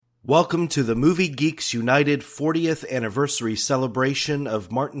Welcome to the Movie Geeks United 40th anniversary celebration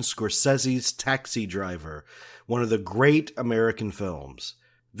of Martin Scorsese's Taxi Driver, one of the great American films.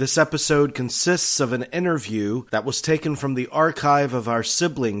 This episode consists of an interview that was taken from the archive of our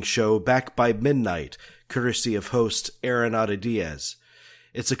sibling show Back by Midnight, courtesy of host Arenado Diaz.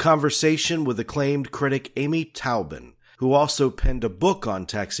 It's a conversation with acclaimed critic Amy Taubin, who also penned a book on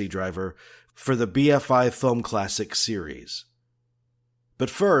Taxi Driver for the BFI Film Classic series. But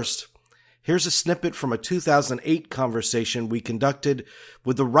first, here's a snippet from a 2008 conversation we conducted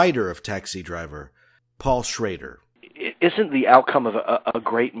with the writer of Taxi Driver, Paul Schrader. Isn't the outcome of a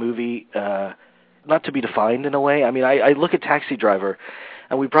great movie not to be defined in a way? I mean, I look at Taxi Driver,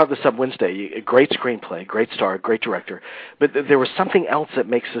 and we brought this up Wednesday, a great screenplay, great star, great director, but there was something else that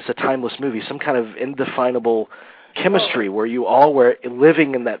makes this a timeless movie, some kind of indefinable chemistry where you all were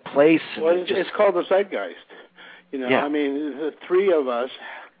living in that place. Well, it's called the zeitgeist. You know, yeah. I mean, the three of us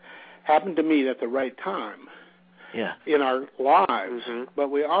happened to meet at the right time in our lives, but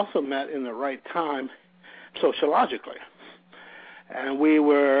we also met in the right time sociologically. And we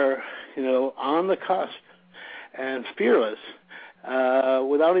were, on the cusp and fearless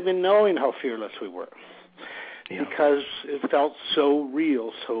without even knowing how fearless we were because it felt so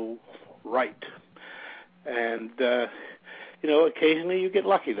real, so right. And, occasionally you get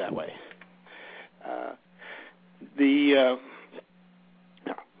lucky that way.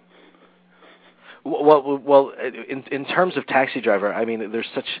 Well, in terms of Taxi Driver, I mean, there's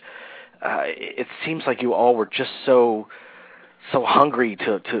such. It seems like you all were just so hungry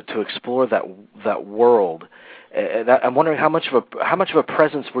to explore that world. I'm wondering how much of a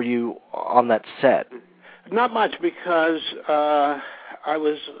presence were you on that set? Not much, because I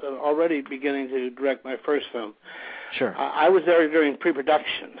was already beginning to direct my first film. Sure. I was there during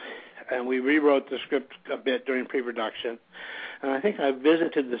pre-production, and we rewrote the script a bit during pre-production. And I think I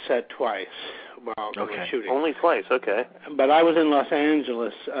visited the set twice while we were shooting. Only twice, okay. But I was in Los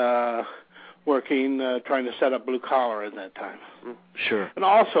Angeles working, trying to set up Blue Collar at that time. Sure. And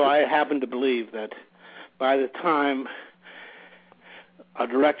also, I happen to believe that by the time a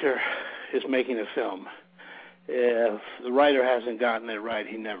director is making a film, if the writer hasn't gotten it right,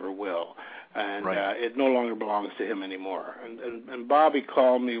 he never will. And it no longer belongs to him anymore. And Bobby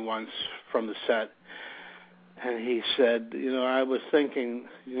called me once from the set, and he said, I was thinking,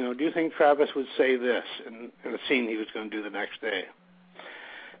 do you think Travis would say this in a scene he was going to do the next day?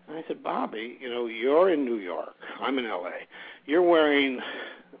 And I said, Bobby, you're in New York. I'm in L.A. You're wearing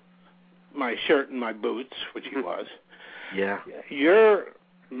my shirt and my boots, which he was. Yeah. You're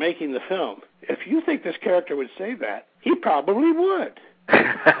making the film. If you think this character would say that, he probably would.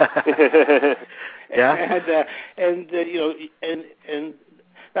 Yeah. And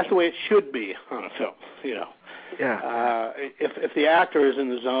that's the way it should be on a film, Yeah. If the actor is in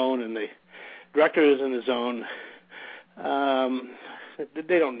the zone and the director is in the zone,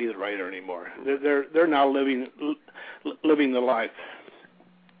 they don't need the writer anymore. They're now living the life.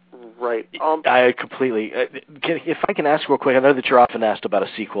 Right. I completely. If I can ask real quick, I know that you're often asked about a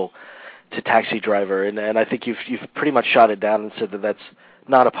sequel to Taxi Driver, and I think you've pretty much shot it down and said that that's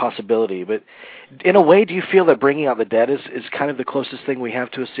not a possibility. But in a way, do you feel that Bringing Out the Dead is kind of the closest thing we have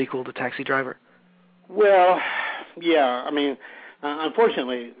to a sequel to Taxi Driver? Well, yeah. I mean,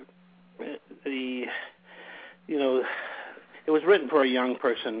 unfortunately, it was written for a young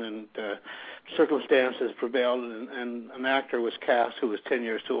person, and circumstances prevailed, and an actor was cast who was 10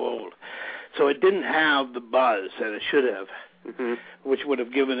 years too old. So it didn't have the buzz that it should have, which would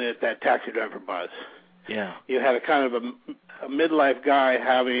have given it that Taxi Driver buzz. Yeah. You had a kind of a midlife guy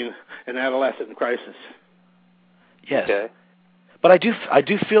having an adolescent crisis. Yes. Okay. But I do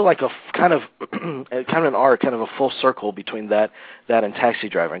feel like a kind of an arc, kind of a full circle between that and Taxi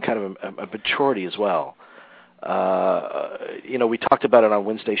Driver, and kind of a maturity as well. We talked about it on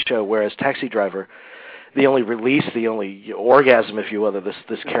Wednesday's show, whereas Taxi Driver, the only release, the only orgasm, if you will, that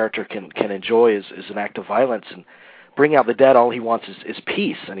this character can enjoy is an act of violence. And Bring Out the Dead, all he wants is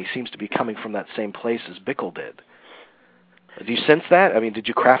peace, and he seems to be coming from that same place as Bickle did. Do you sense that? I mean, did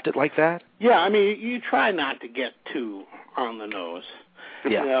you craft it like that? Yeah, I mean, you try not to get too on the nose.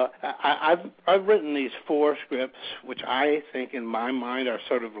 Yeah. I've written these 4 scripts, which I think in my mind are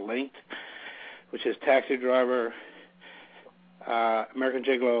sort of linked, which is Taxi Driver, American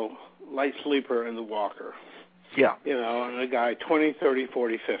Gigolo, Light Sleeper, and The Walker. Yeah. And a guy 20, 30,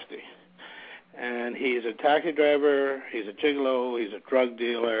 40, 50. And he's a taxi driver, he's a gigolo, he's a drug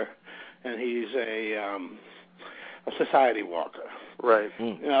dealer, and he's a society walker. Right.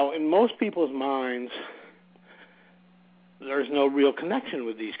 In most people's minds, there's no real connection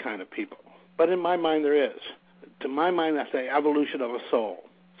with these kind of people. But in my mind, there is. To my mind, that's the evolution of a soul.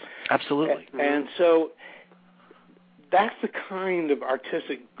 Absolutely. And so that's the kind of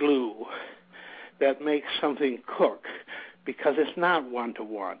artistic glue that makes something cook, because it's not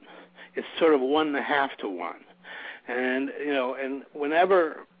 1-to-1. It's sort of 1.5 to 1. And, and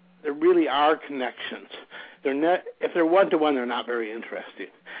whenever there really are connections, if they're 1-to-1, they're not very interesting.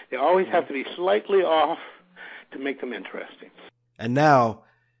 They always have to be slightly off to make them interesting. And now,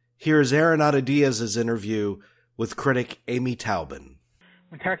 here's Arenado Diaz's interview with critic Amy Taubin.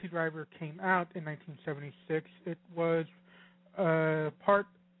 When Taxi Driver came out in 1976, it was part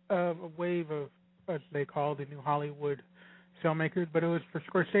of a wave of, as they call the New Hollywood filmmakers, but it was for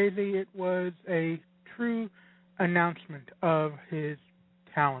Scorsese, it was a true announcement of his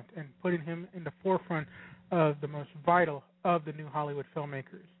talent and putting him in the forefront of the most vital of the New Hollywood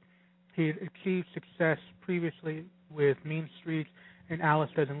filmmakers. He had achieved success previously with Mean Streets and Alice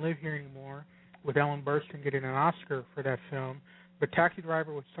Doesn't Live Here Anymore, with Ellen Burstyn getting an Oscar for that film. But Taxi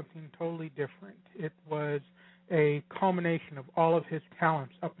Driver was something totally different. It was a culmination of all of his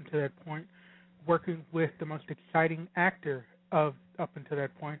talents up until that point, working with the most exciting actor of up until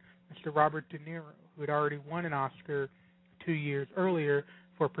that point, Mr. Robert De Niro, who had already won an Oscar 2 years earlier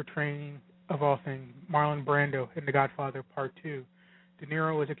for portraying, of all things, Marlon Brando in The Godfather Part 2. De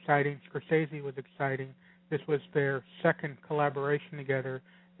Niro was exciting. Scorsese was exciting. This was their second collaboration together,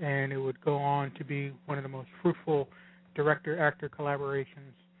 and it would go on to be one of the most fruitful director-actor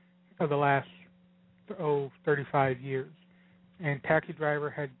collaborations of the last 35 years. And Taxi Driver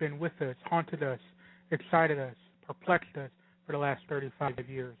has been with us, haunted us, excited us, perplexed us for the last 35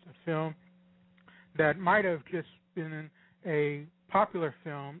 years. A film that might have just been a popular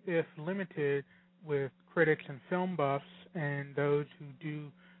film if limited with critics and film buffs and those who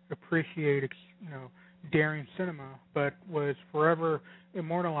do appreciate, daring cinema, but was forever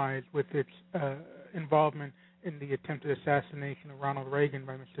immortalized with its involvement in the attempted assassination of Ronald Reagan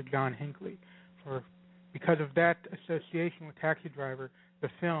by Mr. John Hinckley. Because of that association with Taxi Driver, the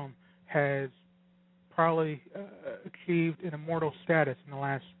film has probably achieved an immortal status in the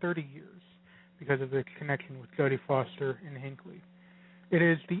last 30 years because of its connection with Jodie Foster and Hinckley. It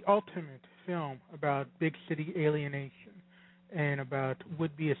is the ultimate film about big city alienation and about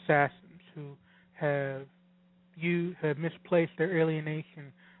would-be assassins who have misplaced their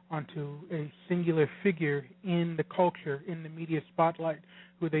alienation onto a singular figure in the culture, in the media spotlight,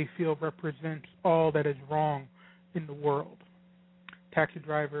 who they feel represents all that is wrong in the world. Taxi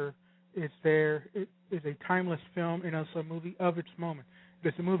Driver is there. It is a timeless film and also a movie of its moment.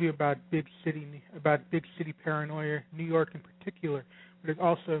 It's a movie about big city paranoia, New York in particular, but it's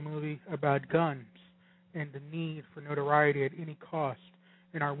also a movie about guns and the need for notoriety at any cost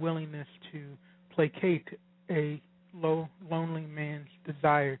and our willingness to placate a lonely man's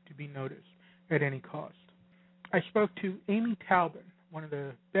desire to be noticed at any cost. I spoke to Amy Taubin, one of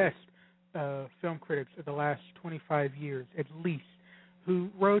the best film critics of the last 25 years at least, who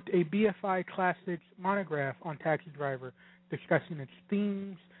wrote a BFI Classics monograph on Taxi Driver, discussing its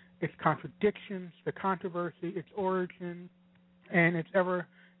themes, its contradictions, the controversy, its origin, and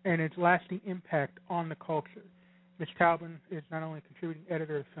its lasting impact on the culture. Ms. Taubin is not only a contributing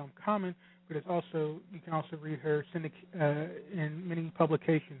editor of Film Comment, but you can also read her in many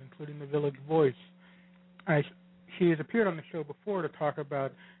publications, including The Village Voice. She has appeared on the show before to talk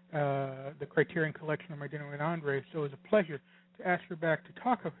about the Criterion Collection of My Dinner with Andre, so it was a pleasure to ask her back to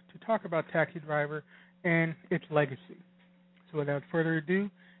talk about Taxi Driver and its legacy. So without further ado,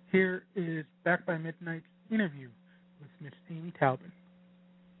 here is Back by Midnight's interview with Miss Amy Taubin.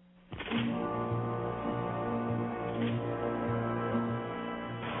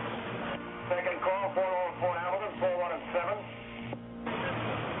 Second call, 404 Hamilton,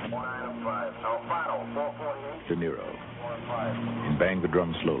 417. 195. Alfano, 448. De Niro. In Bang the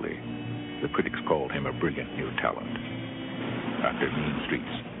Drum Slowly, the critics called him a brilliant new talent. After Mean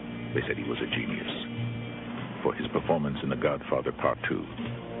Streets, they said he was a genius. For his performance in The Godfather Part 2,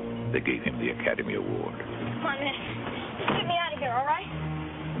 they gave him the Academy Award. Come on, man. Just get me out of here, all right?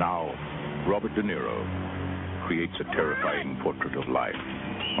 Now, Robert De Niro creates a terrifying portrait of life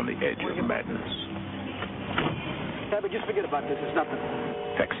on the edge of madness. Yeah, but just forget about this. It's nothing.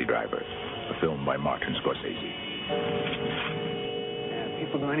 Taxi Driver, a film by Martin Scorsese. Yeah,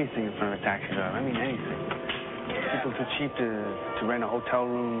 people do anything in front of a taxi driver. I mean, anything. People too cheap to rent a hotel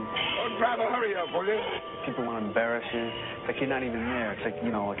room. Oh, driver, hurry up, will you? People want to embarrass you. It's like you're not even there. It's like,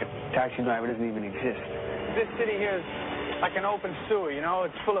 like a taxi driver doesn't even exist. This city here is like an open sewer,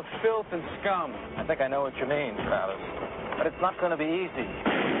 It's full of filth and scum. I think I know what you mean, Travis. But it's not going to be easy.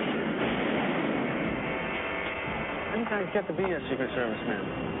 How do you guys get to be a Secret Service man?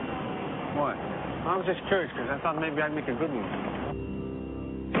 What? I was just curious because I thought maybe I'd make a good one.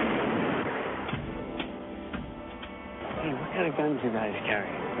 kind of guns you guys carry?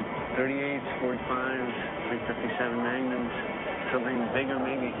 38s, 45s, 357 Magnums, something bigger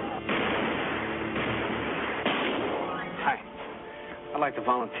maybe? Hi. I'd like to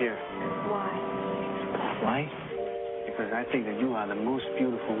volunteer. Why? Why? Because I think that you are the most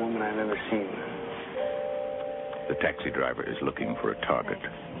beautiful woman I've ever seen. The taxi driver is looking for a target.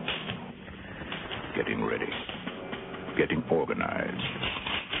 Getting ready. Getting organized.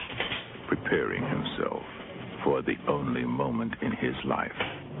 Preparing himself for the only moment in his life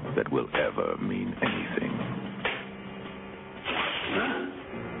that will ever mean anything.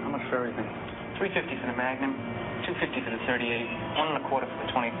 How much for everything? $350 for the Magnum, $250 for the 38, $1.25 for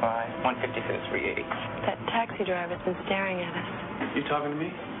the 25, $150 for the 380. That taxi driver's been staring at us. You talking to me?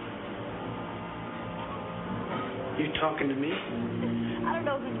 You talking to me? I don't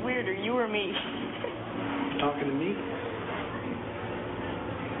know if it's weirder, you or me. Talking to me?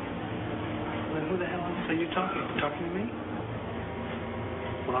 Well, who the hell else are you talking? Talking to me?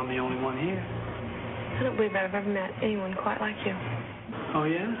 Well, I'm the only one here. I don't believe I've ever met anyone quite like you. Oh,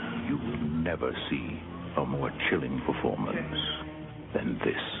 yeah? You will never see a more chilling performance than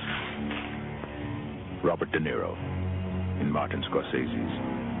this. Robert De Niro in Martin Scorsese's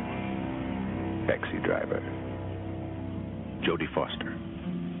Taxi Driver. Jodie Foster,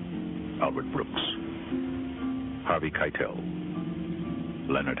 Albert Brooks, Harvey Keitel,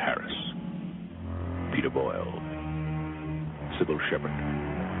 Leonard Harris, Peter Boyle, Sybil Shepherd.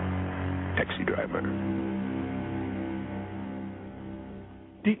 Taxi Driver.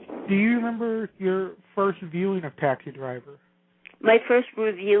 Do you remember your first viewing of Taxi Driver? My first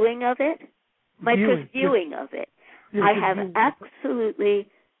reviewing of it? My first viewing of it. Yeah, I have absolutely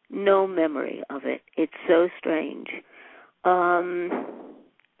no memory of it. It's so strange.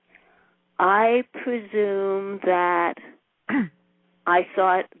 I presume that I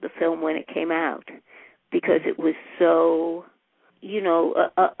saw the film when it came out because it was so,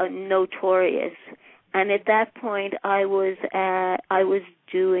 notorious. And at that point, I was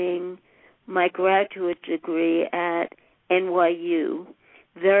doing my graduate degree at NYU,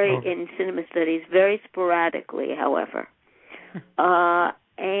 in cinema studies, very sporadically, however.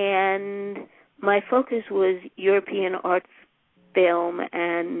 And my focus was European art film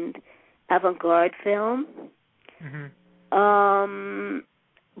and avant-garde film. Mm-hmm.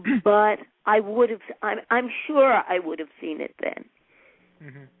 But I'm sure I would have seen it then.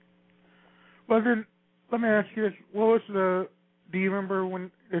 Mm-hmm. Well, then, let me ask you this. Do you remember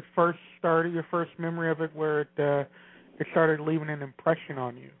when it first started, your first memory of it, where it started leaving an impression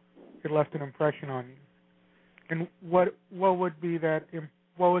on you? It left an impression on you. And what was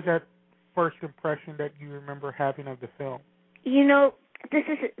that first impression that you remember having of the film? This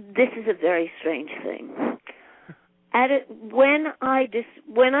is a very strange thing. When I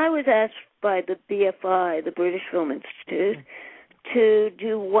was asked by the BFI, the British Film Institute, to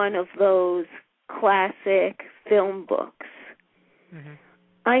do one of those classic film books,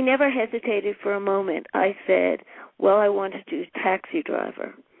 I never hesitated for a moment. I said, well, I want to do Taxi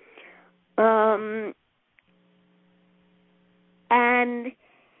Driver. And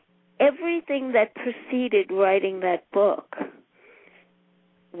everything that preceded writing that book,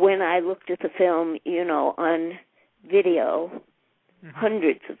 when I looked at the film, on video,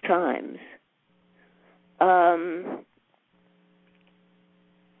 hundreds of times,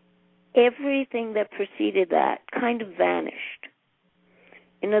 everything that preceded that kind of vanished.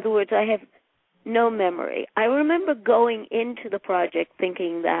 In other words, I have no memory. I remember going into the project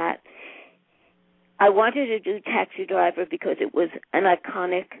thinking that I wanted to do Taxi Driver because it was an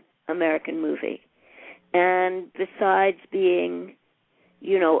iconic American movie. And besides being,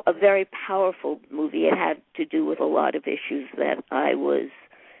 a very powerful movie, it had to do with a lot of issues that I was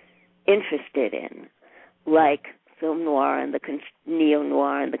interested in, like film noir and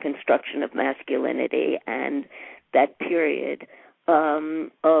neo-noir and the construction of masculinity and that period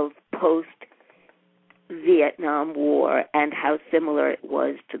of post-Vietnam War and how similar it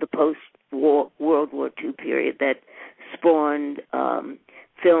was to the post-World War II period that spawned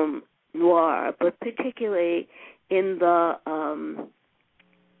film noir, but particularly in the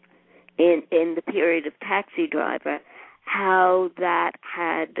in the period of Taxi Driver, how that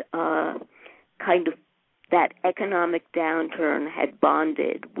had kind of that economic downturn had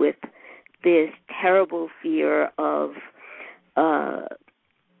bonded with this terrible fear of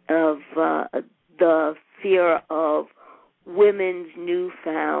the fear of women's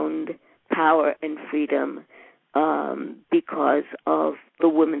newfound power and freedom because of the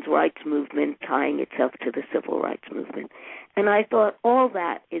women's rights movement tying itself to the civil rights movement. And I thought all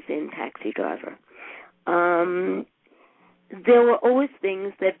that is in Taxi Driver. There were always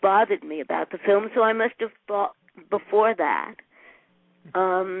things that bothered me about the film, so I must have before that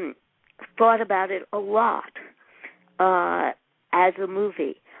thought about it a lot as a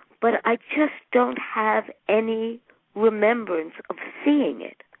movie, but I just don't have any remembrance of seeing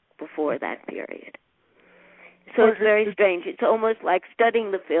it before that period. So it's very strange. It's almost like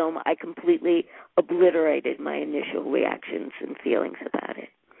studying the film, I completely obliterated my initial reactions and feelings about it.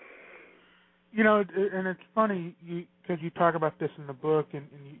 You know, and it's funny, because you talk about this in the book, and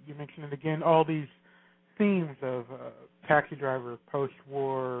you mention it again, all these themes of Taxi Driver,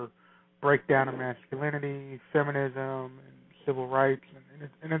 post-war, breakdown of masculinity, feminism, and civil rights,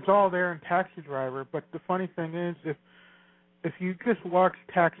 and it's all there in Taxi Driver. But the funny thing is, if you just watch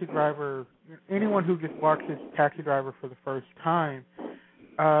Taxi Driver, anyone who just watches Taxi Driver for the first time,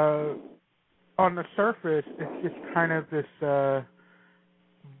 on the surface, it's just kind of this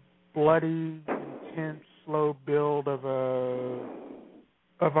bloody, intense, slow build of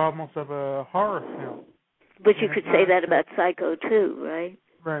almost a horror film. But you could say that about Psycho too, right?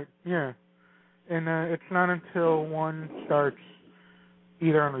 Right. Yeah. And it's not until one starts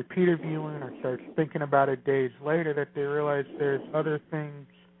either on repeated viewing or starts thinking about it days later that they realize there's other things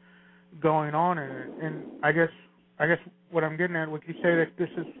going on in it. And I guess what I'm getting at, would you say that this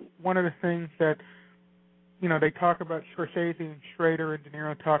is one of the things that, you know, they talk about, Scorsese and Schrader and De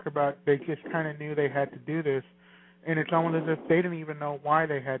Niro talk about, they just kind of knew they had to do this, and it's almost as if they didn't even know why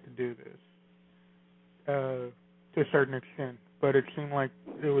they had to do this to a certain extent. But it seemed like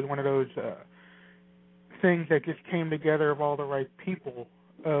it was one of those things that just came together of all the right people,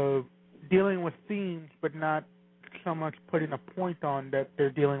 of dealing with themes but not so much putting a point on that they're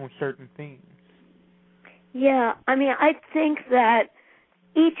dealing with certain themes. Yeah, I mean, I think that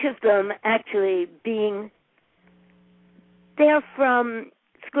each of them actually they're from,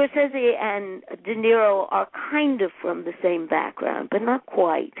 Scorsese and De Niro are kind of from the same background, but not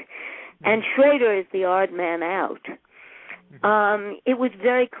quite. And Schrader is the odd man out. It was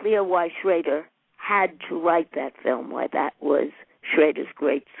very clear why Schrader had to write that film, why that was Schrader's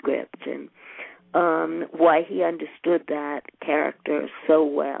great script, and why he understood that character so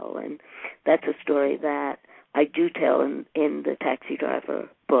well. And that's a story that I do tell in the Taxi Driver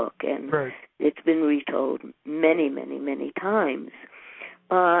book, and it's been retold many, many, many times.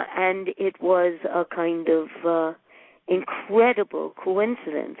 And it was a kind of incredible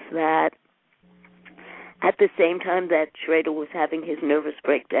coincidence that at the same time that Schrader was having his nervous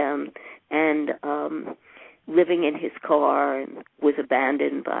breakdown and living in his car and was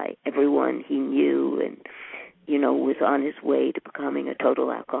abandoned by everyone he knew and, you know, was on his way to becoming a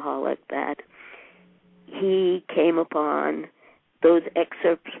total alcoholic, that he came upon those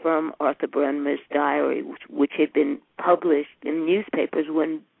excerpts from Arthur Bremer's diary, which had been published in newspapers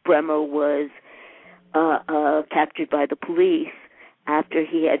when Bremer was captured by the police after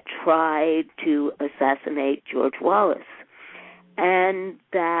he had tried to assassinate George Wallace. And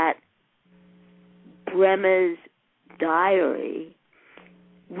that Bremer's diary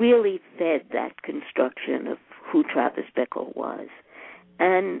really fed that construction of who Travis Bickle was.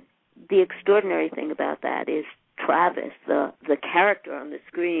 And the extraordinary thing about that is Travis, the character on the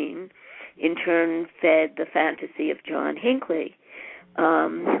screen, in turn fed the fantasy of John Hinckley,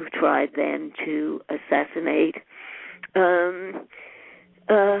 who tried then to assassinate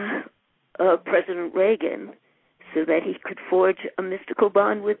President Reagan so that he could forge a mystical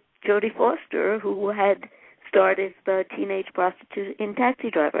bond with Jodie Foster, who had starred as the teenage prostitute in Taxi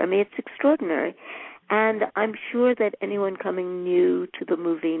Driver. I mean, it's extraordinary. And I'm sure that anyone coming new to the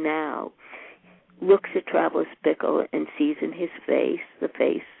movie now looks at Travis Bickle and sees in his face the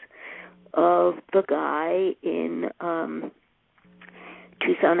face of the guy in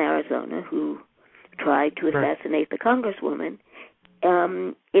Tucson, Arizona, who tried to assassinate the Congresswoman.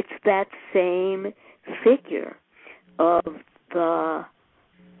 It's that same figure of the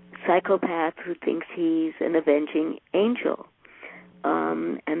psychopath who thinks he's an avenging angel,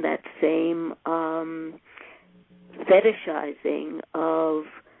 and that same fetishizing of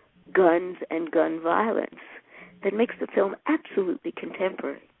guns and gun violence that makes the film absolutely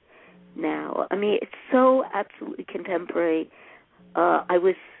contemporary now. I mean, it's so absolutely contemporary. I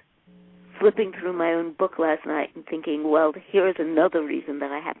was flipping through my own book last night and thinking, well, here's another reason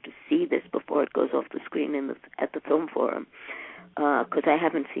that I have to see this before it goes off the screen at the Film Forum, because I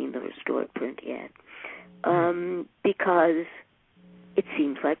haven't seen the restored print yet. Because it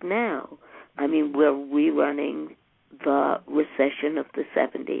seems like now, I mean, we're rerunning the recession of the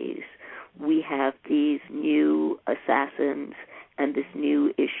 70s. We have these new assassins and this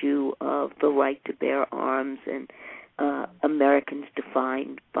new issue of the right to bear arms and Americans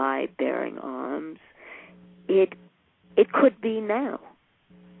defined by bearing arms. It could be now,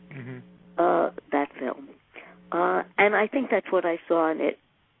 that film. And I think that's what I saw in it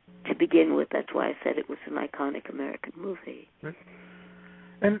to begin with. That's why I said it was an iconic American movie.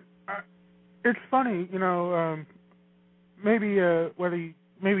 And it's funny, you know, maybe whether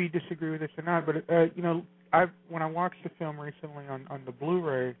you disagree with this or not, but you know, when I watched the film recently on the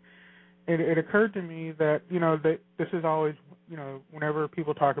Blu-ray, it occurred to me that, you know, that this is always, you know, whenever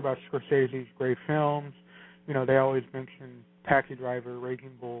people talk about Scorsese's great films, you know, they always mention Taxi Driver,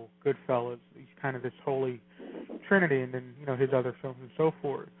 Raging Bull, Goodfellas. He's kind of this holy trinity, and then, you know, his other films and so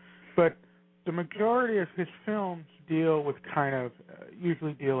forth. But the majority of his films deal with kind of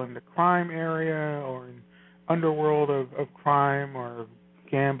usually deal in the crime area or in underworld of crime or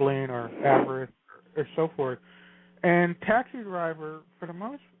gambling or avarice or so forth. And Taxi Driver, for the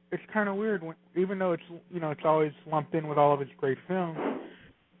most, it's kind of weird. Even though it's, you know, it's always lumped in with all of his great films,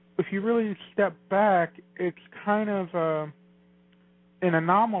 if you really step back, it's kind of an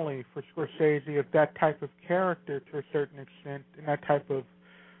anomaly for Scorsese of that type of character to a certain extent, and that type of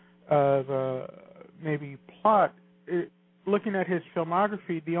maybe plot. Looking at his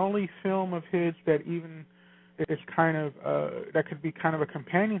filmography, the only film of his that even is kind of that could be kind of a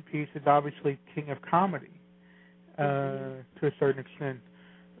companion piece is obviously King of Comedy, to a certain extent.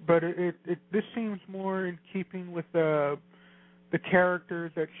 But this seems more in keeping with the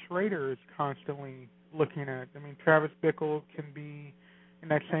characters that Schrader is constantly looking at. I mean, Travis Bickle can be in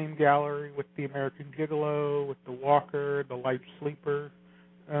that same gallery with the American Gigolo, with the Walker, the Light Sleeper.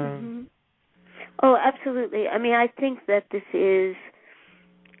 Oh, absolutely. I mean, I think that the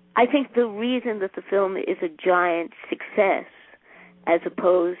reason that the film is a giant success as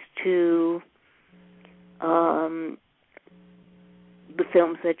opposed to the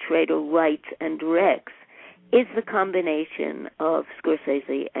films that Schrader writes and directs is the combination of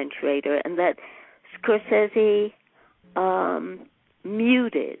Scorsese and Schrader, and that Scorsese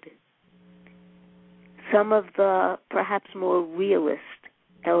muted some of the perhaps more realist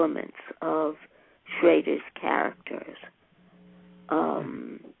elements of Schrader's characters.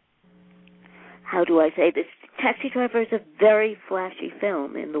 How do I say this? Taxi Driver is a very flashy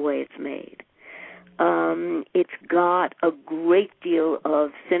film in the way it's made. It's got a great deal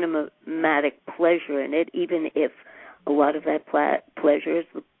of cinematic pleasure in it, even if a lot of that pleasure is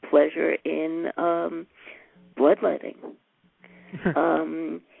the pleasure in bloodletting.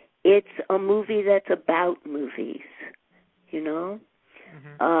 It's a movie that's about movies, you know?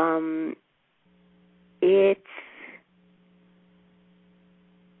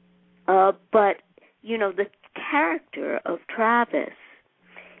 But, you know, the character of Travis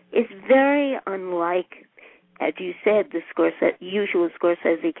is very unlike, as you said, the usual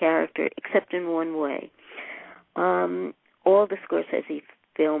Scorsese character, except in one way. All the Scorsese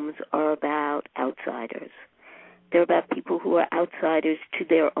films are about outsiders. They're about people who are outsiders to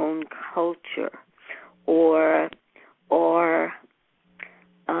their own culture, or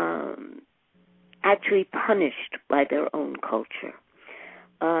actually punished by their own culture.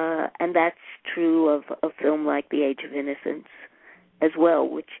 And that's true of a film like The Age of Innocence as well,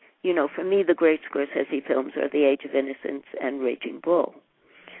 which, you know, for me, the great Scorsese films are The Age of Innocence and Raging Bull.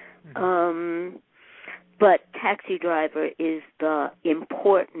 But Taxi Driver is the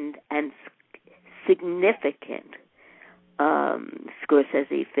important and significant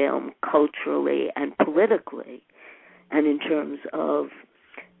Scorsese film culturally and politically, and in terms of,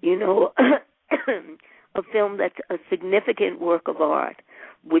 you know, a film that's a significant work of art,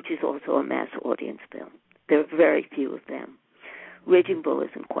 which is also a mass audience film. There are very few of them. Raging Bull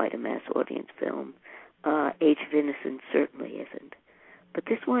isn't quite a mass audience film. Age of Innocence certainly isn't. But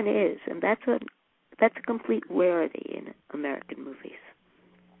this one is, and that's a complete rarity in American movies.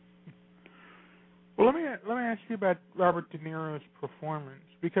 Well, let me ask you about Robert De Niro's performance,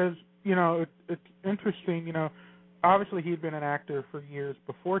 because, you know, it's interesting. You know, obviously he'd been an actor for years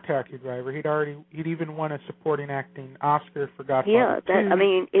before Taxi Driver. He'd even won a supporting acting Oscar for Godfather 2. I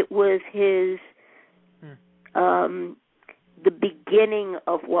mean, it was his the beginning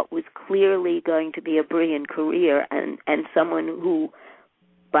of what was clearly going to be a brilliant career, and someone who,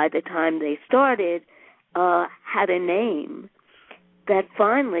 by the time they started, had a name that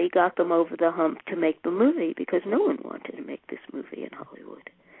finally got them over the hump to make the movie, because no one wanted to make this movie in Hollywood,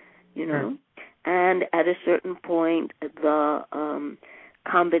 you know? And at a certain point, the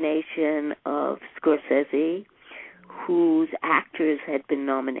combination of Scorsese, whose actors had been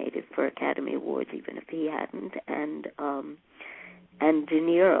nominated for Academy Awards, even if he hadn't, and De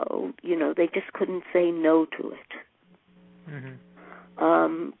Niro, you know, they just couldn't say no to it.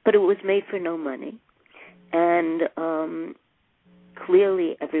 But it was made for no money, and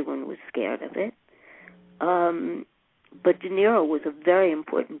clearly everyone was scared of it. But De Niro was a very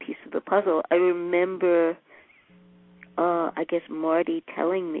important piece of the puzzle. I remember I guess, Marty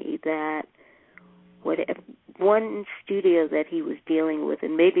telling me that one studio that he was dealing with,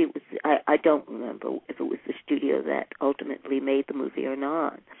 and maybe it was, I don't remember if it was the studio that ultimately made the movie or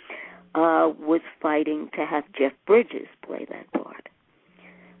not, was fighting to have Jeff Bridges play that part.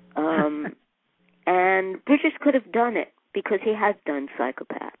 And Bridges could have done it because he had done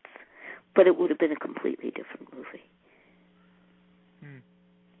Psychopaths, but it would have been a completely different movie.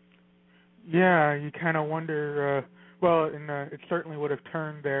 Yeah, you kind of wonder. It certainly would have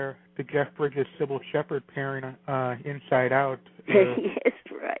turned the Jeff Bridges Sybil Shepherd pairing Inside Out. Yes,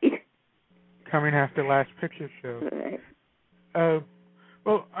 right. Coming after Last Picture Show. Right.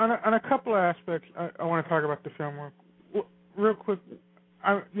 Well, on a couple of aspects, I want to talk about the film real quick.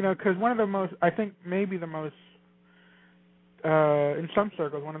 Because one of the most, I think maybe the most, in some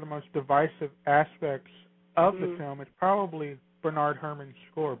circles, one of the most divisive aspects of the film is probably Bernard Herrmann's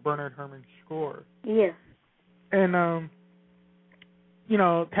score. Yeah. And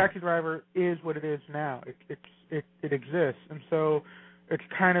Taxi Driver is what it is now. It exists, and so it's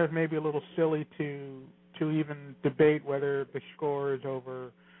kind of maybe a little silly to even debate whether the score is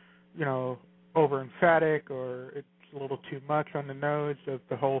over emphatic or it's a little too much on the nose of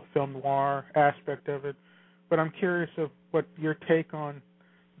the whole film noir aspect of it. But I'm curious of what your take on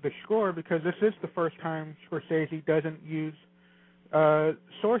the score, because this is the first time Scorsese doesn't use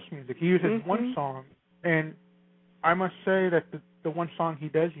source music. He uses one song, and I must say that the one song he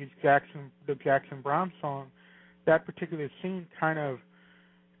does use, the Jackson Browne song, that particular scene kind of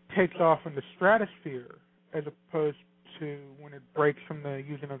takes off in the stratosphere as opposed to when it breaks from the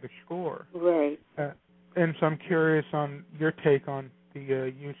using of the score. Right. And so I'm curious on your take on the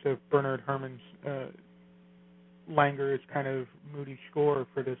use of Bernard Herrmann's Langer as kind of moody score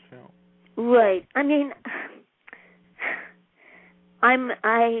for this film. Right. I mean,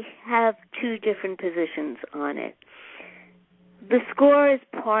 I have two different positions on it. The score is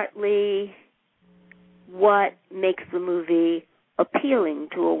partly what makes the movie appealing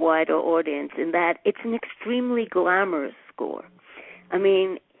to a wider audience, in that it's an extremely glamorous score. I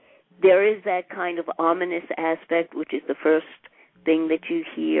mean, there is that kind of ominous aspect, which is the first thing that you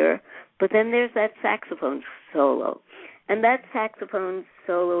hear, but then there's that saxophone solo. And that saxophone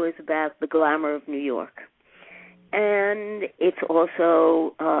solo is about the glamour of New York. And it's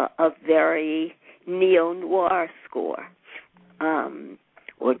also a very neo-noir score,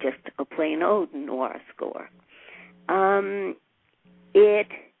 or just a plain old noir score. It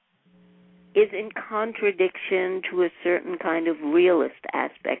is in contradiction to a certain kind of realist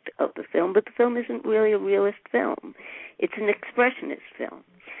aspect of the film, but the film isn't really a realist film. It's an expressionist film.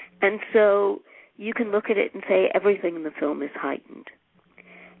 And so you can look at it and say everything in the film is heightened,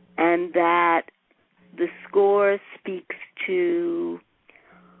 and that the score speaks to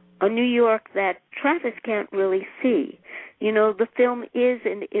a New York that Travis can't really see. You know, the film is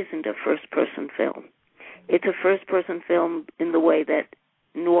and isn't a first-person film. It's a first-person film in the way that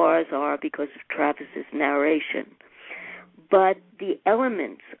noirs are because of Travis's narration. But the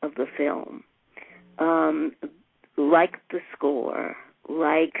elements of the film, like the score,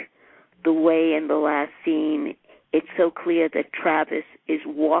 like the way in the last scene, it's so clear that Travis is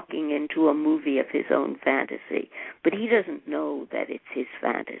walking into a movie of his own fantasy, but he doesn't know that it's his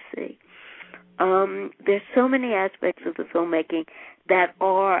fantasy. There's so many aspects of the filmmaking that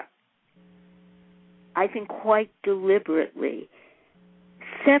are, I think, quite deliberately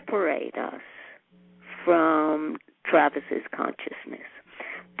separate us from Travis's consciousness.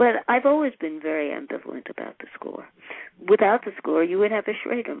 But I've always been very ambivalent about the score. Without the score, you would have a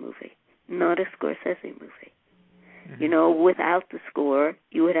Schrader movie, not a Scorsese movie. You know, without the score,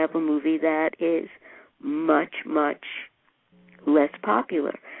 you would have a movie that is much, much less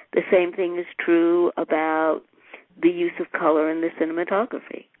popular. The same thing is true about the use of color in the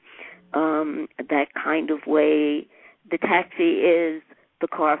cinematography. That kind of way, the taxi is the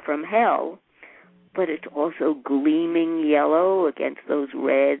car from hell, but it's also gleaming yellow against those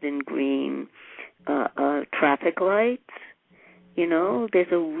red and green traffic lights. You know,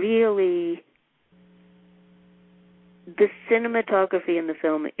 there's a really... The cinematography in the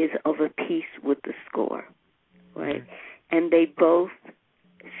film is of a piece with the score, right? And they both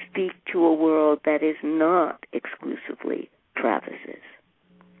speak to a world that is not exclusively Travis's.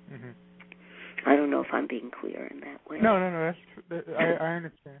 I don't know if I'm being clear in that way. No, that's true. I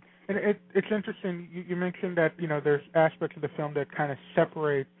understand. And it's interesting. You mentioned that, you know, there's aspects of the film that kind of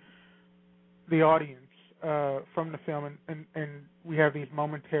separate the audience from the film, and we have these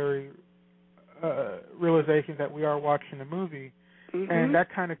momentary realization that we are watching a movie, and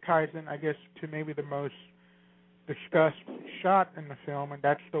that kind of ties in, I guess, to maybe the most discussed shot in the film, and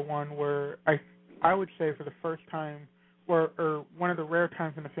that's the one where I would say for the first time or one of the rare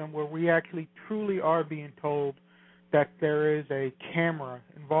times in the film where we actually truly are being told that there is a camera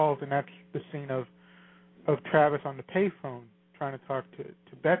involved, and that's the scene of Travis on the payphone trying to talk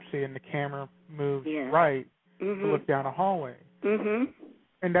to Betsy, and the camera moves right to look down a hallway. Mm-hmm.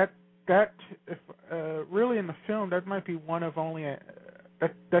 And that really in the film, that might be one of only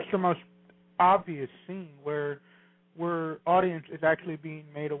that's the most obvious scene where audience is actually being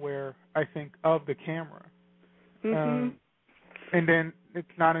made aware, I think, of the camera. Mm-hmm. And then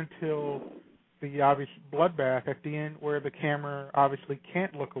it's not until the obvious bloodbath at the end where the camera obviously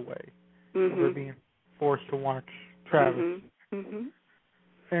can't look away. Mm-hmm. They're being forced to watch Travis. Mm-hmm.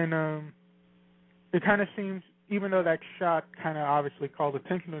 Mm-hmm. And it kind of seems, even though that shot kind of obviously called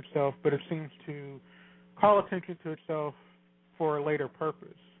attention to itself, but it seems to call attention to itself for a later purpose.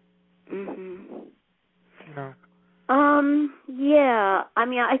 Mm-hmm. You know? Yeah. I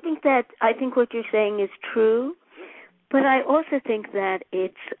mean, I think what you're saying is true, but I also think that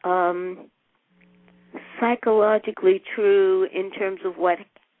it's psychologically true in terms of what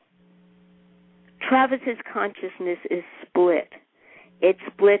Travis's consciousness is split. It's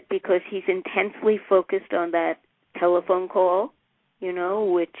split because he's intensely focused on that telephone call, you know,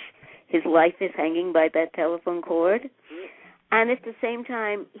 which his life is hanging by that telephone cord. And at the same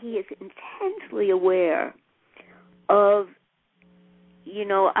time, he is intensely aware of, you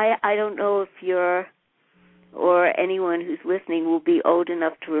know, I don't know if you're or anyone who's listening will be old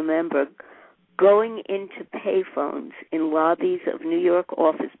enough to remember going into payphones in lobbies of New York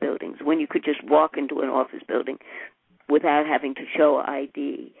office buildings when you could just walk into an office building without having to show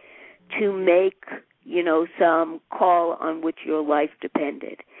ID to make, you know, some call on which your life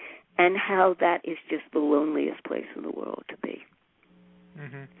depended, and how that is just the loneliest place in the world to be.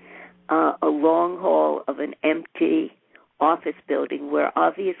 Mm-hmm. A long hall of an empty office building where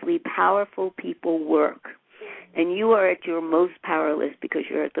obviously powerful people work, and you are at your most powerless because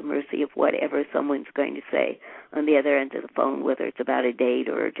you're at the mercy of whatever someone's going to say on the other end of the phone, whether it's about a date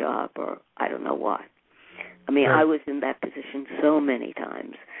or a job or I don't know what. I mean, I was in that position so many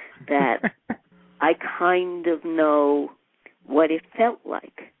times that I kind of know what it felt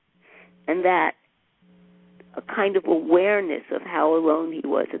like, and that a kind of awareness of how alone he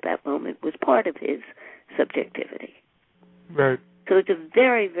was at that moment was part of his subjectivity. Right. So it's a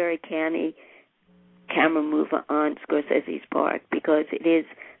very, very canny camera move on Scorsese's part because it is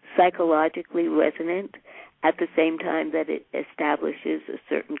psychologically resonant at the same time that it establishes a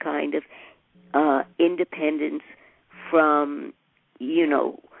certain kind of independence from, you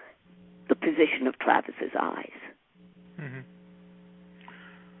know, the position of Travis's eyes. Mm-hmm.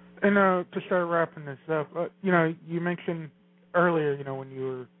 And to start wrapping this up, you know, you mentioned earlier, you know, when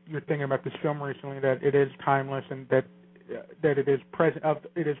you were thinking about this film recently, that it is timeless and that it is present.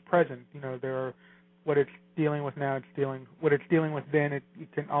 It is present. You know, there are what it's dealing with now. What it's dealing with then. It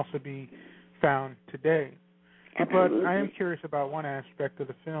can also be found today. Absolutely. But I am curious about one aspect of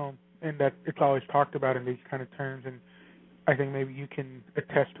the film, and that it's always talked about in these kind of terms, and I think maybe you can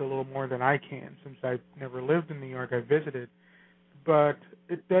attest to a little more than I can, since I've never lived in New York. I visited. But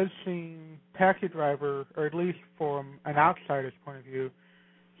it does seem Taxi Driver, or at least from an outsider's point of view,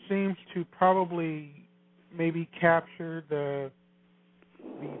 seems to probably maybe capture the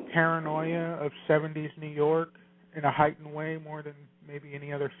paranoia of 70s New York in a heightened way more than maybe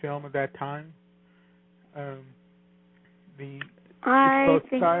any other film of that time. It's both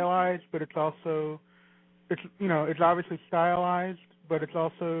stylized, but it's also, you know, it's obviously stylized, but it's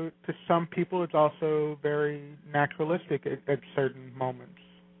also, to some people, it's also very naturalistic at certain moments.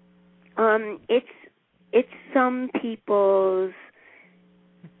 It's some people's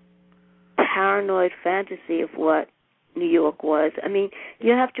paranoid fantasy of what New York was. I mean,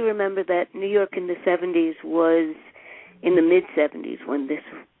 you have to remember that New York in the 70s was, in the mid-70s when this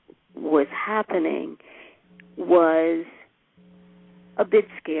was happening, was a bit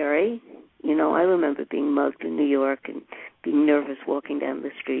scary. You know, I remember being mugged in New York and being nervous walking down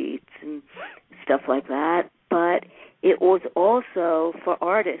the streets and stuff like that. But it was also, for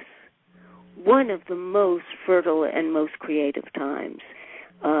artists, one of the most fertile and most creative times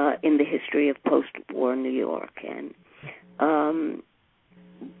in the history of post-war New York. And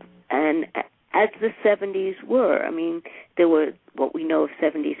as the 70s were, I mean, there were what we know of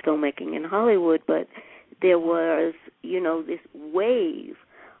 70s filmmaking in Hollywood, but there was, you know, this wave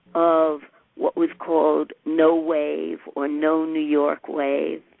of what was called no wave or no New York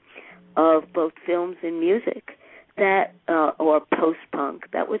wave of both films and music that, or post-punk,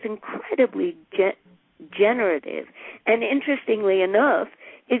 that was incredibly generative. And interestingly enough,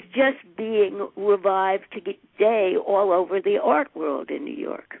 it's just being revived today all over the art world in New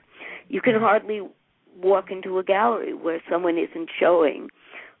York. You can hardly walk into a gallery where someone isn't showing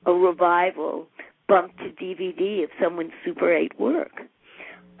a revival bumped to DVD of someone's Super 8 work.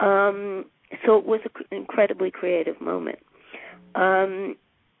 So it was an incredibly creative moment.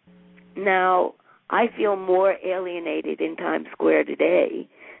 Now, I feel more alienated in Times Square today,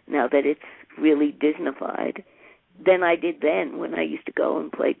 now that it's really Disneyfied, than I did then when I used to go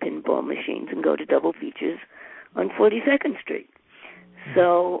and play pinball machines and go to double features on 42nd Street.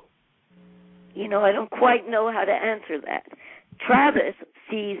 So, you know, I don't quite know how to answer that. Travis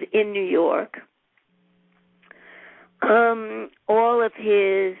sees in New York all of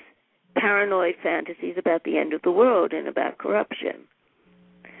his paranoid fantasies about the end of the world and about corruption,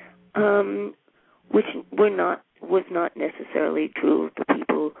 which was not necessarily true of the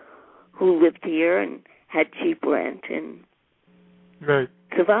people who lived here and had cheap rent and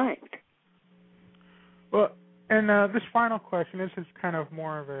survived. Well, and this final question, this is kind of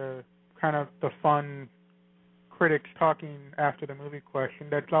more of a kind of the fun critics talking after the movie question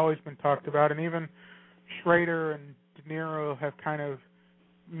that's always been talked about, and even Schrader and De Niro have kind of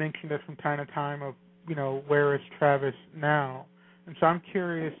mentioned it from time to time of, you know, where is Travis now? And so I'm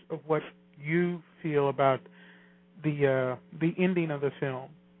curious of what you feel about the ending of the film,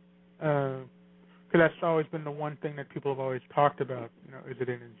 because that's always been the one thing that people have always talked about. You know, is it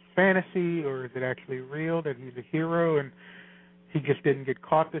in his fantasy or is it actually real that he's a hero and he just didn't get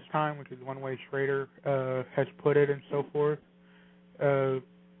caught this time, which is one way Schrader has put it, and so forth. So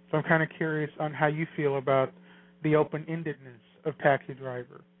I'm kind of curious on how you feel about the open-endedness of Taxi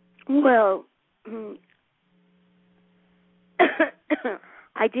Driver. Well,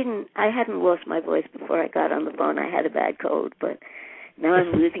 I hadn't lost my voice before I got on the phone. I had a bad cold, but now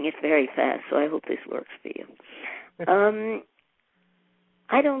I'm losing it very fast, so I hope this works for you.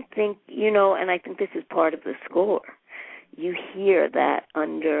 I don't think, you know, and I think this is part of the score. You hear that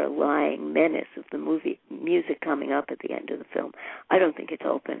underlying menace of the music coming up at the end of the film. I don't think it's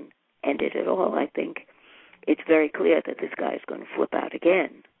open-ended at all. I think it's very clear that this guy is going to flip out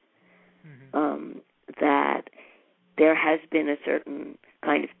again. Mm-hmm. That there has been a certain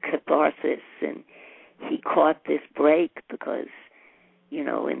kind of catharsis, and he caught this break because, you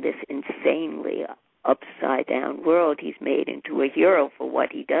know, in this insanely upside-down world, he's made into a hero for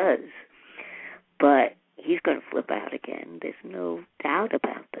what he does. But he's going to flip out again. There's no doubt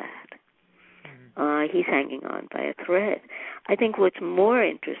about that. Mm-hmm. He's hanging on by a thread. I think what's more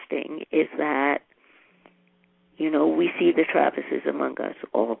interesting is that, you know, we see the Travises among us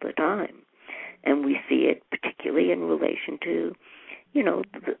all the time. And we see it particularly in relation to, you know,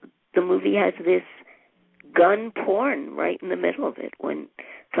 the movie has this gun porn right in the middle of it when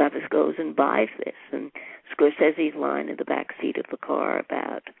Travis goes and buys this. And Scorsese's line in the back seat of the car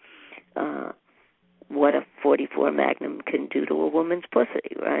about what a .44 Magnum can do to a woman's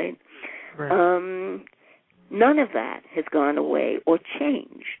pussy, right? None of that has gone away or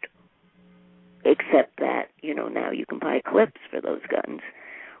changed, except that, you know, now you can buy clips for those guns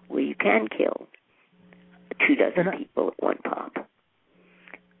where you can kill 24 people at one pop.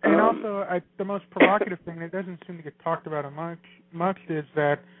 And also, the most provocative thing that doesn't seem to get talked about much is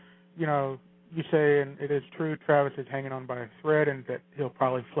that, you know, you say, and it is true, Travis is hanging on by a thread and that he'll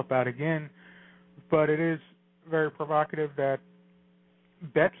probably flip out again, but it is very provocative that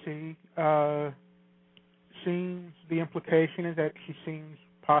Betsy seems, the implication is that she seems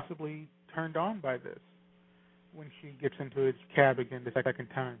possibly turned on by this when she gets into his cab again the second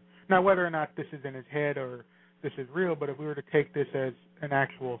time. Now, whether or not this is in his head or this is real, but if we were to take this as an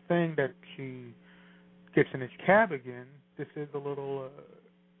actual thing that she gets in his cab again, this is a little,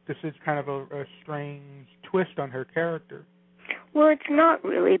 this is kind of a strange twist on her character. Well, it's not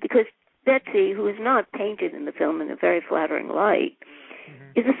really, because Betsy, who is not painted in the film in a very flattering light,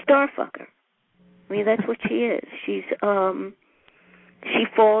 is a star fucker. I mean, that's what she is. She's, she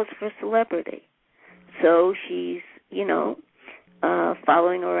falls for celebrity. So she's, you know,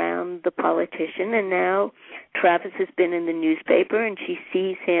 following around the politician, and now Travis has been in the newspaper, and she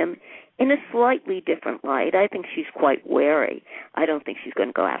sees him in a slightly different light. I think she's quite wary. I don't think she's going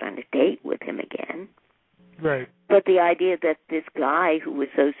to go out on a date with him again. Right. But the idea that this guy who was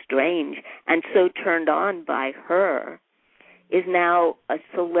so strange and so turned on by her is now a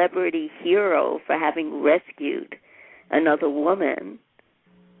celebrity hero for having rescued another woman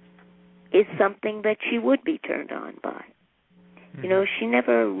is something that she would be turned on by. You know, she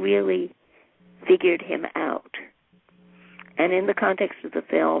never really figured him out. And in the context of the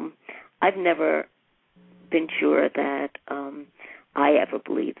film, I've never been sure that I ever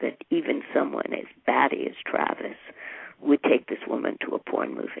believed that even someone as batty as Travis would take this woman to a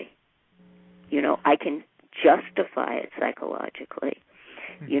porn movie. You know, I can justify it psychologically.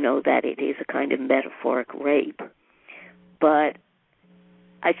 that it is a kind of metaphoric rape. But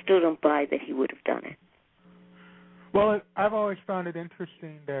I still don't buy that he would have done it. Well, I've always found it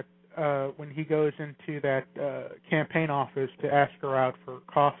interesting that when he goes into that campaign office to ask her out for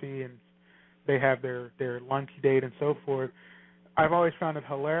coffee and they have their lunch date and so forth, I've always found it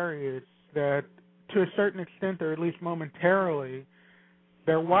hilarious that to a certain extent, or at least momentarily,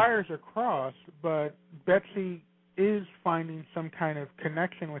 their wires are crossed, but Betsy is finding some kind of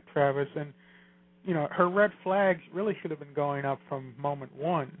connection with Travis, and her red flags really should have been going up from moment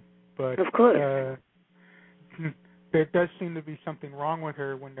one. But of course, there does seem to be something wrong with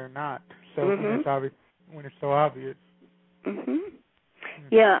her when they're not. So when it's so obvious.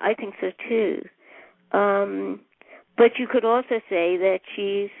 Yeah, I think so too. But you could also say that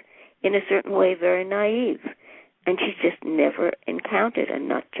she's, in a certain way, very naive, and she's just never encountered a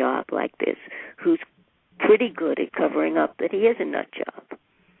nut job like this, who's pretty good at covering up that he is a nut job.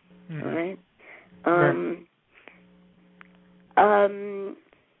 Right?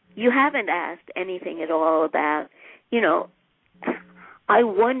 You haven't asked anything at all about, I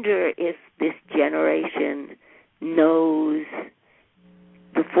wonder if this generation knows,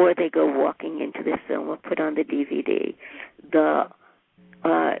 before they go walking into this film or put on the DVD, the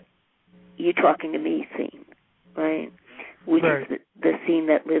You Talking to Me scene, right? Which is the scene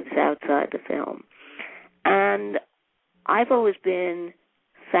that lives outside the film. And I've always been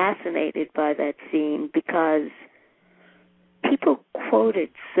fascinated by that scene because people quote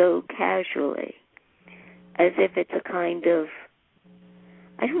it so casually, as if it's a kind of,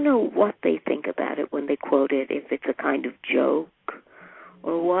 I don't know what they think about it when they quote it, if it's a kind of joke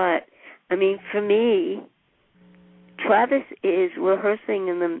or what. I mean, for me, Travis is rehearsing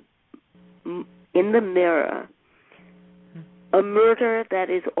in the mirror a murder that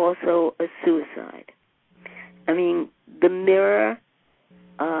is also a suicide. I mean, the mirror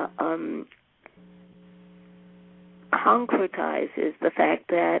concretizes the fact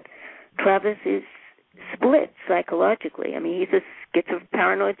that Travis is split psychologically. I mean, he's a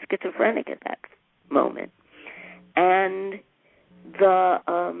paranoid schizophrenic at that moment. And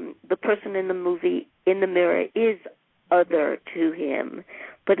the person in the mirror is other to him,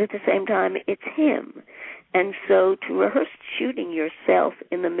 but at the same time, it's him. And so to rehearse shooting yourself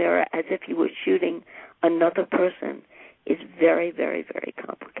in the mirror as if you were shooting another person is very, very, very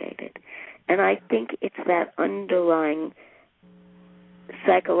complicated. And I think it's that underlying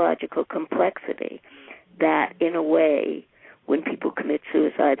psychological complexity that, in a way, when people commit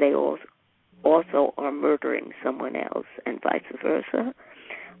suicide, they also are murdering someone else, and vice versa,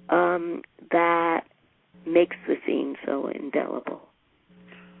 that makes the scene so indelible.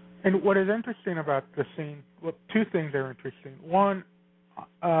 And what is interesting about the scene, well, two things are interesting. One,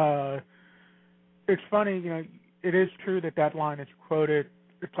 it's funny, it is true that line is quoted.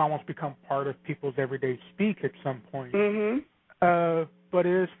 It's almost become part of people's everyday speak at some point. But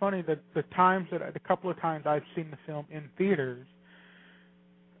it is funny that the couple of times I've seen the film in theaters,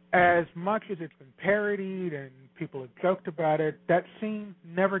 as much as it's been parodied and people have joked about it, that scene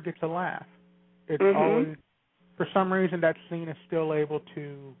never gets a laugh. It's always, for some reason, that scene is still able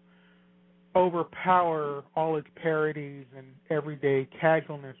to overpower all its parodies and everyday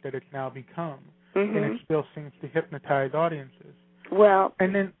casualness that it's now become. And it still seems to hypnotize audiences. Well,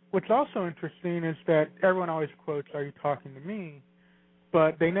 and then what's also interesting is that everyone always quotes, "Are you talking to me?"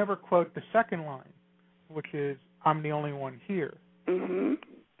 But they never quote the second line, which is, "I'm the only one here."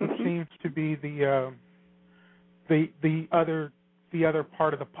 It seems to be the other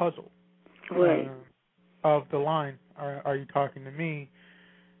part of the puzzle of the line. Are you talking to me?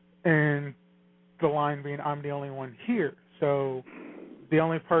 And the line being, "I'm the only one here." So the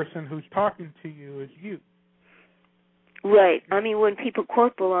only person who's talking to you is you. Right. I mean, when people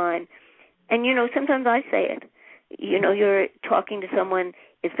quote the line, and, sometimes I say it, you're talking to someone,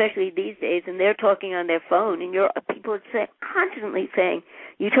 especially these days, and they're talking on their phone, and people are constantly saying,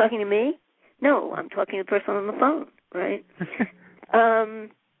 "You talking to me?" No, I'm talking to the person on the phone, right?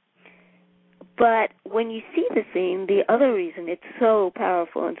 But when you see the scene, the other reason it's so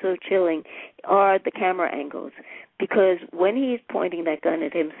powerful and so chilling are the camera angles. Because when he's pointing that gun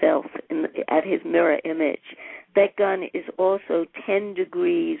at himself, at his mirror image, that gun is also 10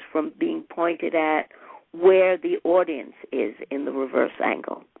 degrees from being pointed at where the audience is in the reverse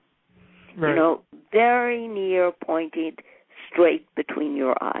angle. Right. Very near, pointed straight between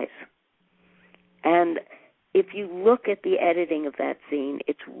your eyes. And if you look at the editing of that scene,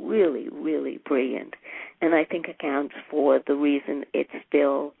 it's really, really brilliant. And I think accounts for the reason it's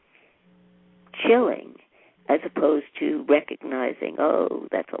still chilling, as opposed to recognizing, oh,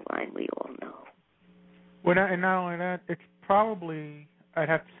 that's a line we all know. Well, and not only that, it's probably I'd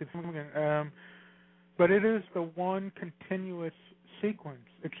have to see the film again. But it is the one continuous sequence,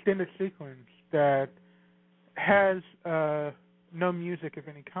 extended sequence, that has no music of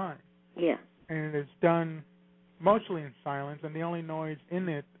any kind. Yeah. And it is done mostly in silence, and the only noise in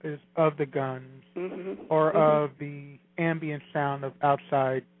it is of the guns or of the ambient sound of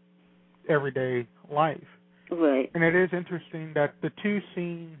outside everyday life. Right. And it is interesting that the two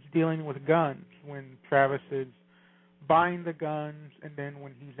scenes dealing with guns, when Travis is buying the guns and then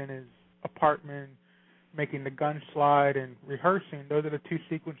when he's in his apartment making the gun slide and rehearsing, those are the two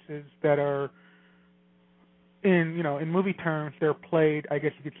sequences that are in movie terms, they're played, I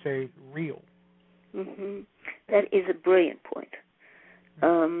guess you could say, real. That is a brilliant point.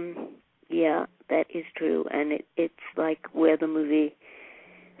 Yeah, that is true, and it's like where the movie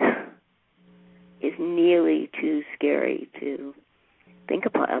is nearly too scary to think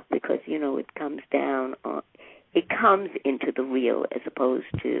about because it comes down on, it comes into the real as opposed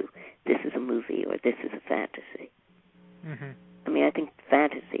to this is a movie or this is a fantasy. I mean, I think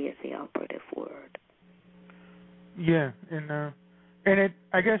fantasy is the operative word. Yeah, and it,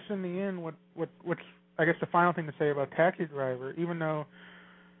 I guess in the end, what's I guess the final thing to say about Taxi Driver, even though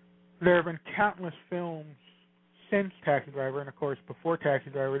there have been countless films since Taxi Driver, and of course before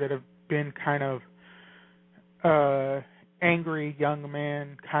Taxi Driver, that have been kind of angry young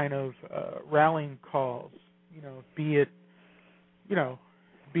man kind of rallying calls, be it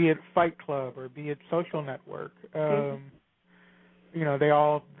Fight Club or be it Social Network. They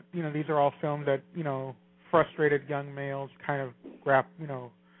all, these are all films that frustrated young males kind of grasp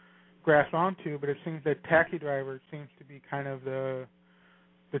onto, but it seems that Taxi Driver seems to be kind of the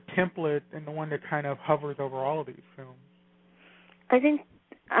template and the one that kind of hovers over all of these films. I think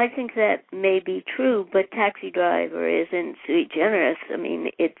that may be true, but Taxi Driver isn't sui generis. I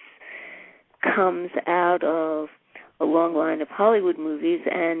mean, it comes out of a long line of Hollywood movies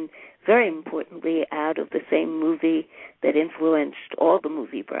and, very importantly, out of the same movie that influenced all the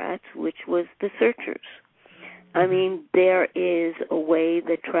movie brats, which was The Searchers. I mean, there is a way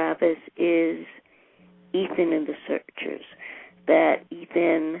that Travis is Ethan in The Searchers, that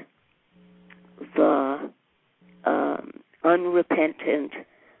Ethan, the unrepentant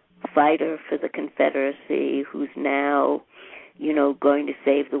fighter for the Confederacy, who's now, going to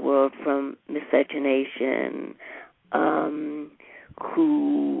save the world from miscegenation,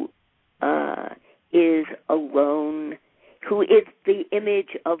 who is alone, who is the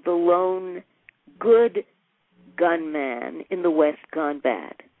image of the lone good gunman in the West gone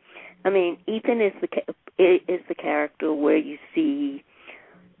bad. I mean, Ethan is the character where you see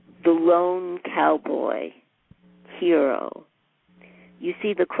the lone cowboy hero. You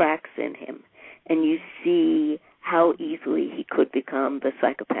see the cracks in him, and you see how easily he could become the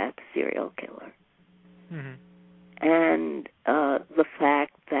psychopath serial killer. And the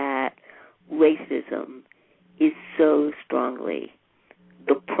fact that racism is so strongly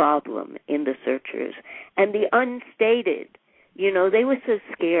the problem in The Searchers, and the unstated, they were so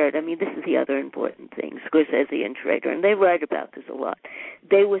scared. I mean, this is the other important thing, Scorsese and Schrader, and they write about this a lot.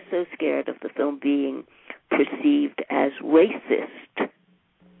 They were so scared of the film being perceived as racist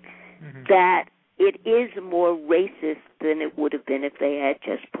that it is more racist than it would have been if they had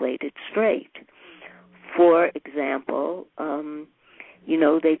just played it straight. For example,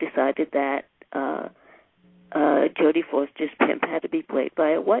 they decided that Jodie Foster's pimp had to be played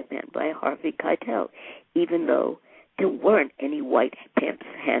by a white man, by Harvey Keitel, even though there weren't any white pimps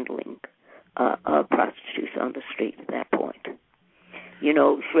handling prostitutes on the street at that point.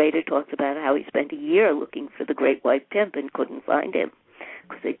 Schrader talks about how he spent a year looking for the great white pimp and couldn't find him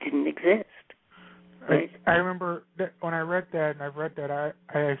because they didn't exist. Right? I remember that when I read that, and I've read that, I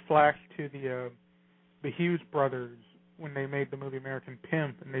flashed to the Hughes brothers when they made the movie American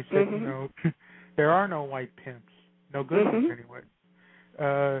Pimp, and they said, there are no white pimps, no good ones anyway.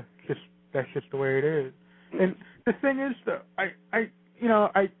 That's just the way it is. And the thing is, that I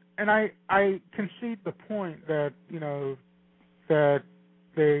concede the point that that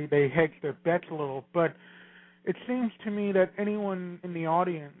they hedge their bets a little, but it seems to me that anyone in the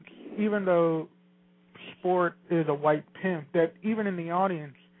audience, even though Sport is a white pimp, that even in the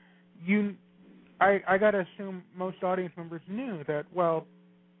audience, I got to assume most audience members knew that, well,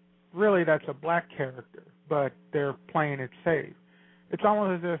 really that's a black character, but they're playing it safe. It's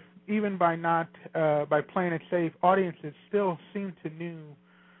almost as if even by playing it safe, audiences still seem to knew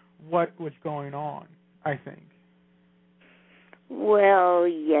what was going on, I think. Well,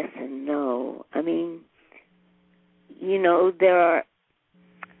 yes and no. I mean, there are...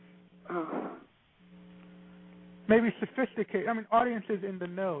 Maybe sophisticated. I mean, audiences in the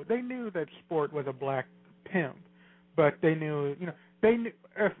know, they knew that Sport was a black pimp, but they knew, they knew,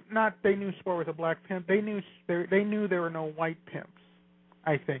 if not they knew Sport was a black pimp, they knew there were no white pimps,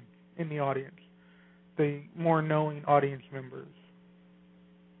 I think, in the audience. The more knowing audience members.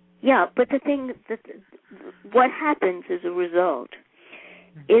 Yeah, but the thing that what happens as a result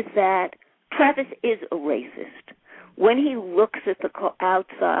is that Travis is a racist. When he looks at the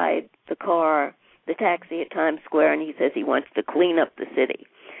outside the car, the taxi at Times Square, and he says he wants to clean up the city,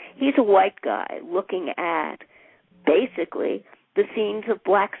 he's a white guy looking at basically the scenes of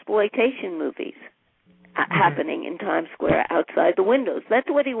blaxploitation movies happening in Times Square outside the windows. That's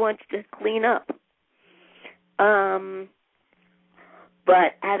what he wants to clean up.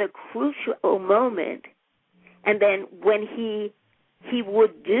 But at a crucial moment, and then when he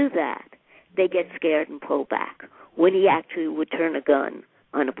would do that, they get scared and pull back when he actually would turn a gun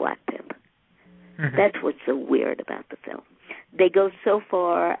on a black pimp. Mm-hmm. That's what's so weird about the film. They go so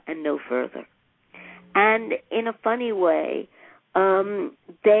far and no further. And in a funny way,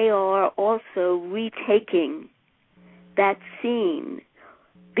 they are also retaking that scene,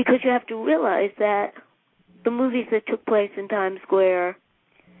 because you have to realize that the movies that took place in Times Square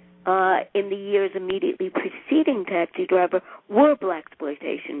in the years immediately preceding Taxi Driver were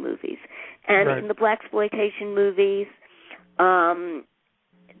blaxploitation movies. And in the blaxploitation movies,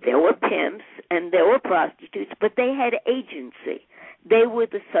 there were pimps and there were prostitutes, but they had agency. They were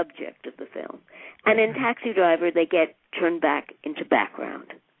the subject of the film. And in Taxi Driver, they get turned back into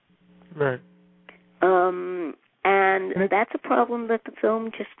background. Right. And that's a problem that the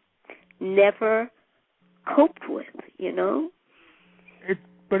film just never coped with, you know?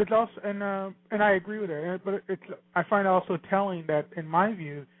 But it's also, and I agree with it, but I find also telling that, in my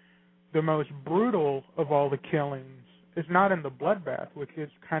view, the most brutal of all the killings is not in the bloodbath, which is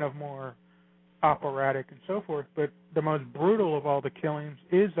kind of more operatic and so forth, but the most brutal of all the killings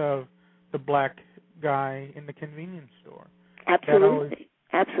is of the black guy in the convenience store. Absolutely.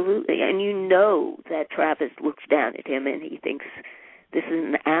 Absolutely. And you know that Travis looks down at him and he thinks this is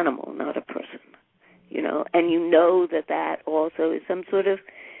an animal, not a person. You know, and you know that also is some sort of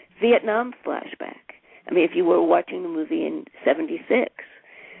Vietnam flashback. I mean, if you were watching the movie in '76,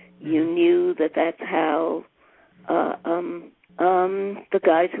 you knew that that's how the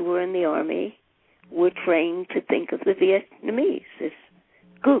guys who were in the army were trained to think of the Vietnamese as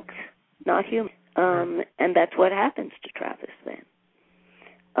gooks, not human. And that's what happens to Travis then.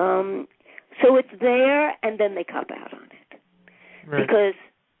 So it's there, and then they cop out on it. Right. Because,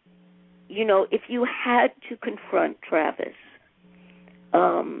 you know, if you had to confront Travis,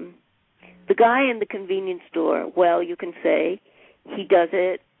 the guy in the convenience store, well, you can say he does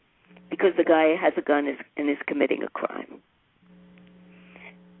it because the guy has a gun and is committing a crime.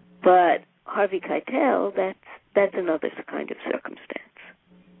 But Harvey Keitel, that's another kind of circumstance.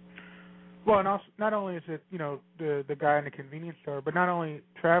 Well, and also, not only is it, you know, the guy in the convenience store, but not only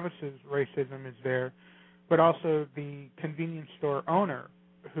Travis's racism is there, but also the convenience store owner,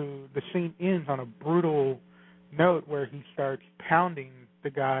 who the scene ends on a brutal note where he starts pounding the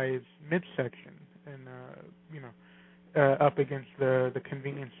guy's midsection and, you know, up against the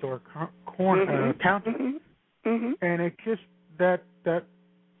convenience store counter. Mm-hmm. And it just, that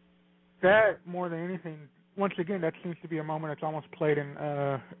more than anything, once again, that seems to be a moment that's almost played in,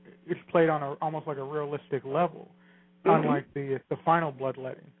 it's played on almost like a realistic level, unlike the final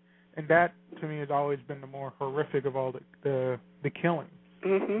bloodletting. And that, to me, has always been the more horrific of all the killings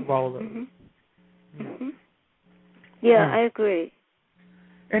of all of those. Yeah, I agree.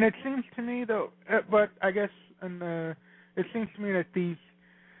 And it seems to me, though, but I guess it seems to me that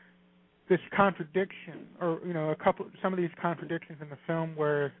this contradiction, or, you know, some of these contradictions in the film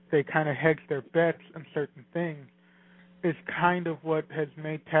where they kind of hedge their bets on certain things, is kind of what has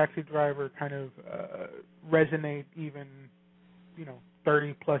made Taxi Driver kind of resonate even, you know,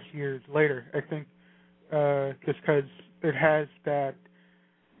 30 plus years later. I think just because it has that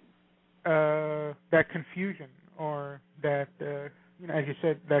confusion, or that, you know, as you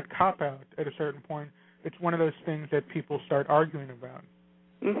said, that cop out at a certain point. It's one of those things that people start arguing about.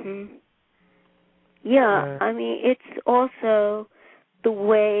 Yeah, I mean, it's also the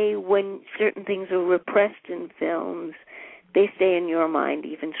way when certain things are repressed in films, they stay in your mind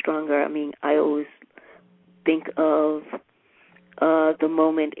even stronger. I mean, I always think of the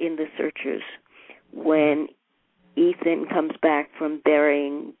moment in The Searchers when Ethan comes back from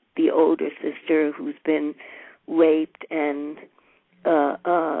burying the older sister who's been raped and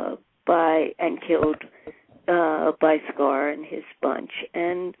killed by Scar and his bunch,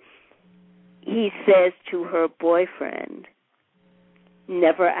 and he says to her boyfriend,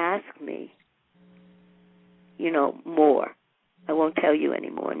 "Never ask me, you know, more. I won't tell you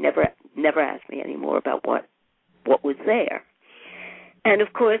anymore. Never ask me anymore about what was there." And,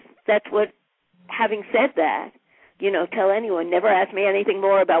 of course, that's what, having said that, tell anyone, never ask me anything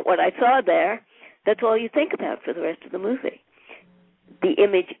more about what I saw there. That's all you think about for the rest of the movie. The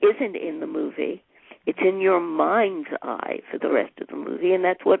image isn't in the movie. It's in your mind's eye for the rest of the movie, and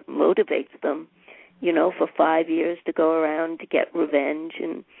that's what motivates them, for 5 years to go around to get revenge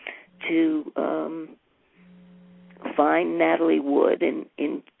and to find Natalie Wood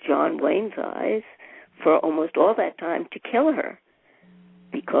in John Wayne's eyes for almost all that time to kill her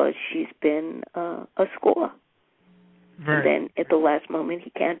because she's been a score. Right. And then at the last moment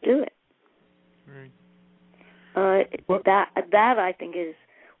he can't do it. Right. That I think is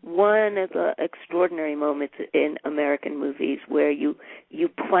one of the extraordinary moments in American movies where you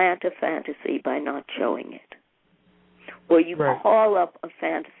plant a fantasy by not showing it. Or you right. call up a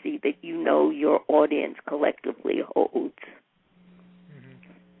fantasy that your audience collectively holds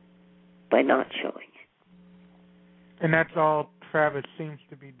by not showing it. And that's all Travis seems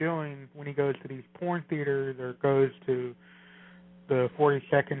to be doing when he goes to these porn theaters or goes to the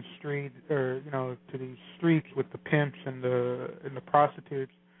 42nd Street or to these streets with the pimps and the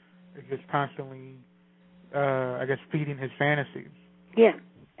prostitutes. Is just constantly, I guess, feeding his fantasies. Yeah,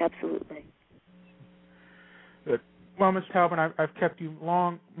 absolutely. Well, Ms. Taubman, I've kept you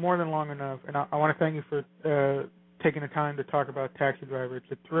more than long enough, and I want to thank you for taking the time to talk about Taxi Driver.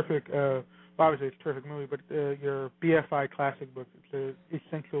 It's a terrific, obviously it's a terrific movie, but your BFI classic book, it's an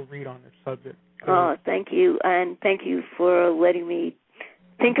essential read on this subject. Thank you, and thank you for letting me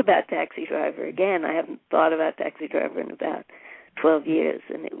think about Taxi Driver again. I haven't thought about Taxi Driver in about 12 years,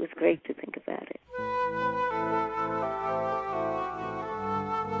 and it was great to think about it.